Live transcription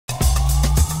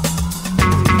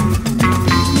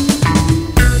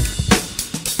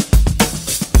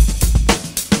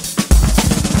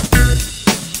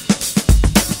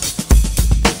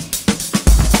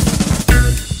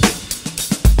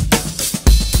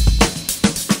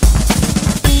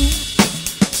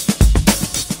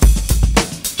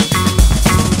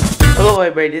Hello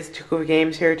everybody, this is Tuco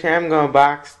Games here. Today I'm going to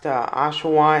box the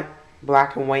Oshawott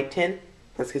black and white tin.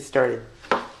 Let's get started.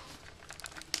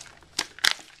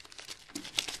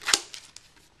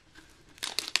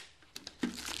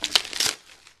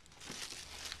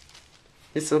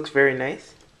 This looks very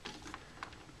nice.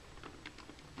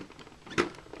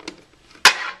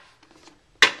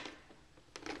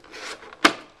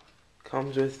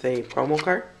 Comes with a promo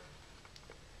card.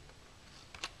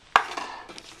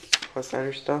 Plus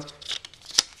other stuff.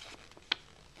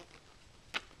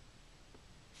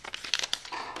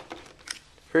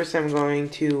 First I'm going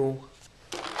to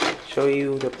show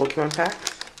you the Pokemon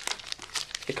packs.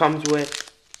 It comes with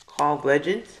Call of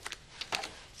Legends,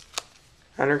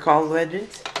 Hunter Call of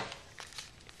Legends,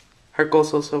 Heart Gold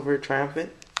Soul Silver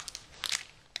Triumphant,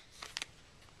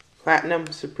 Platinum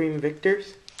Supreme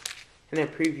Victors, and a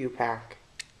preview pack.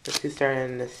 Let's get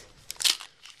started on this.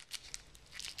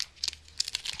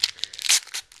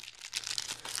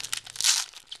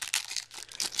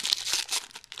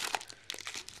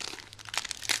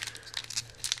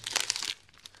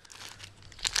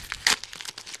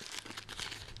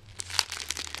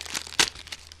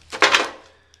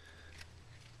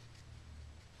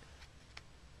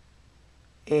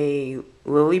 A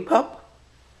Lillipup,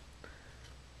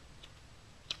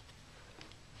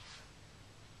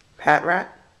 Patrat,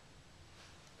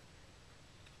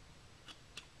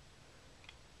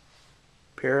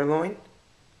 Purloin,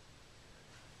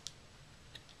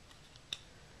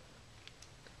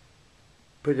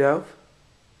 Pidove,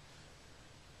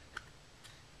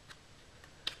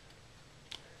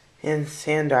 and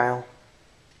Sandile.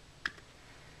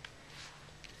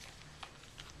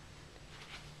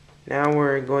 Now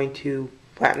we're going to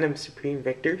Platinum Supreme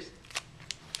Victors.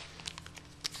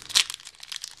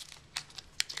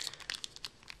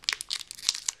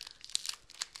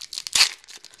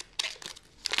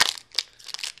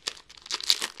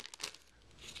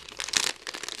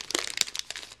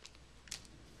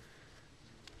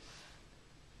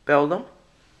 Beldum,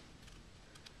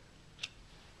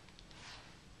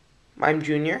 Mime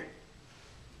Jr.,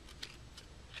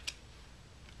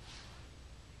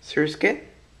 Surskit,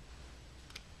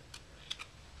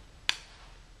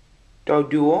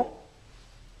 Doduo,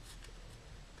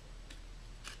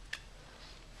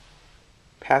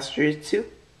 Pasteurizzu,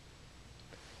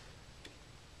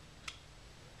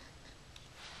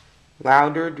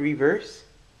 Loudred Reverse,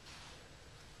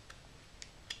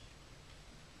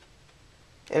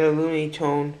 and a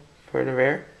Lunatone for the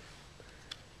rare.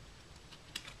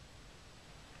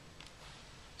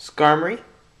 Skarmory,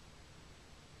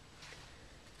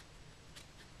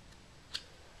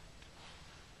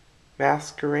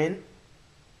 Masquerain,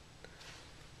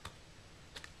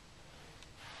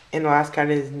 and the last card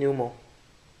is Numel.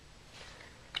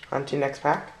 On to the next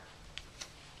pack.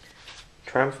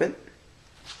 Triumphant,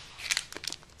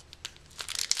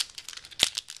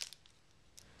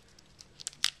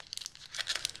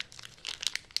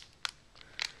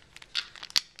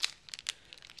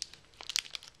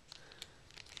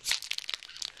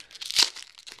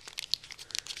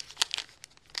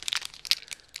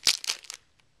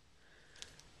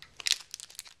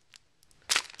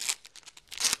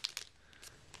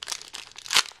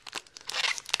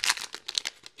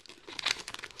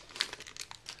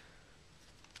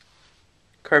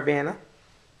 Carvanha,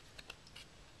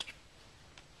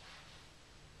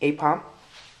 Apom,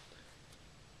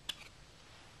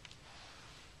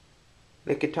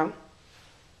 Lickitung,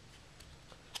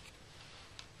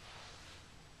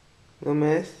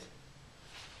 Luminous,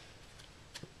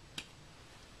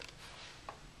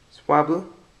 Swablu.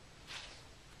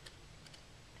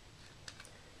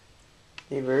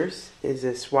 Reverse is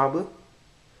a Swablu.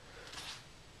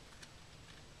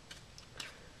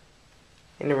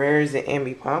 And the rare is the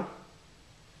Ambipom,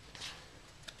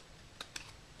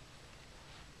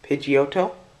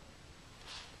 Pidgeotto,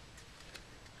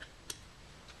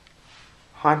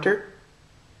 Haunter,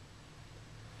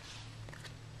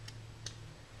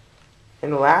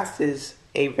 and the last is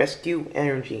a Rescue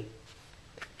Energy.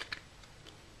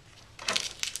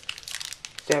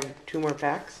 We have two more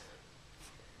packs.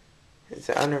 It's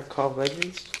the Hunter Call of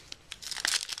Legends.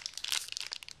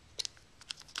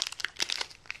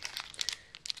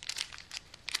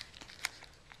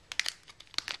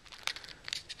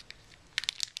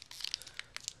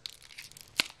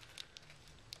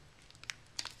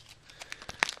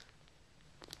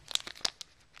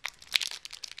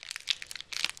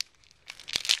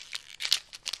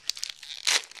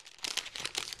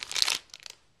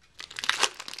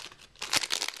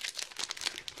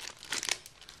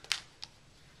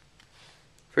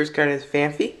 First card is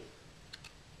Phanpy,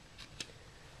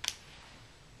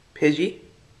 Pidgey,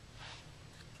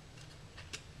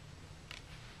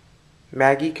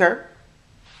 Maggie Kart,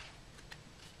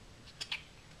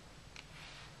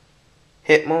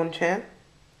 Hitmonchan,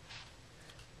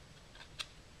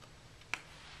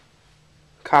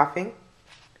 Coughing,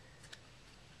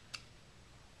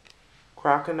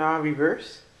 Crocodile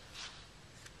Reverse,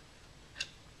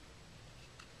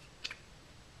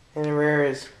 and the rare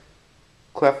is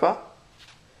Cleffa,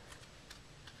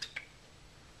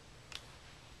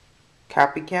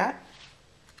 Copycat,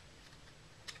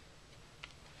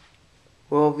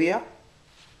 Wolvia,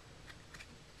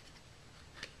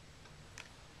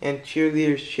 and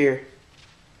Cheerleaders Cheer.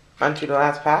 On to the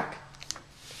last pack.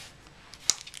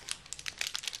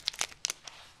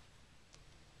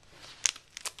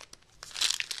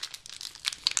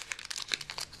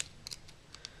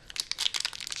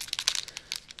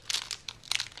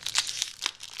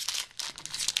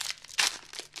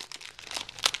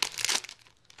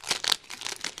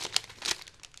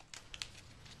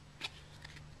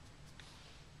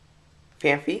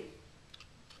 Phanpy,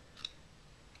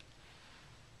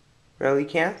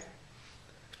 Relicanth,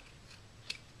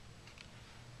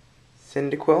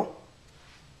 Cyndaquil,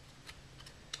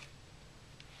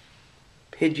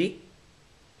 Pidgey,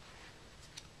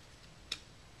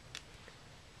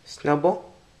 Snubbull,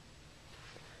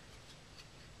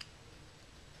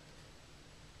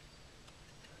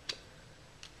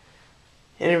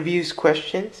 Interviewers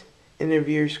questions,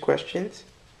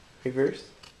 reverse.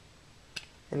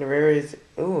 And the rare is,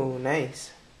 ooh,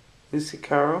 nice.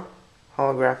 Lucicaro,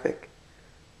 holographic.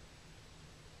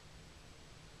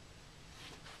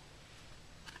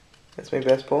 That's my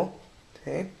best pull.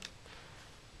 Okay.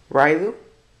 Railu.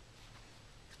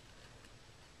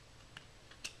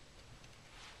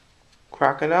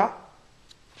 Crocodile.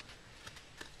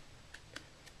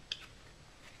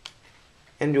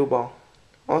 And Dual Ball.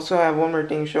 Also, I have one more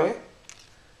thing to show you.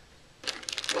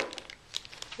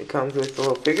 It comes with a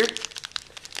little figure.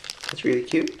 It's really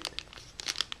cute.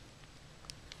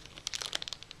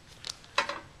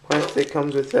 Plus, it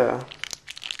comes with I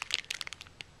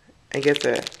guess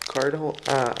a card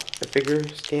a figure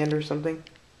stand or something,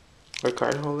 or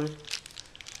card holder.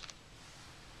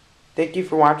 Thank you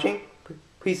for watching.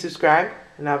 Please subscribe,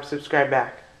 and I'll subscribe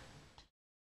back.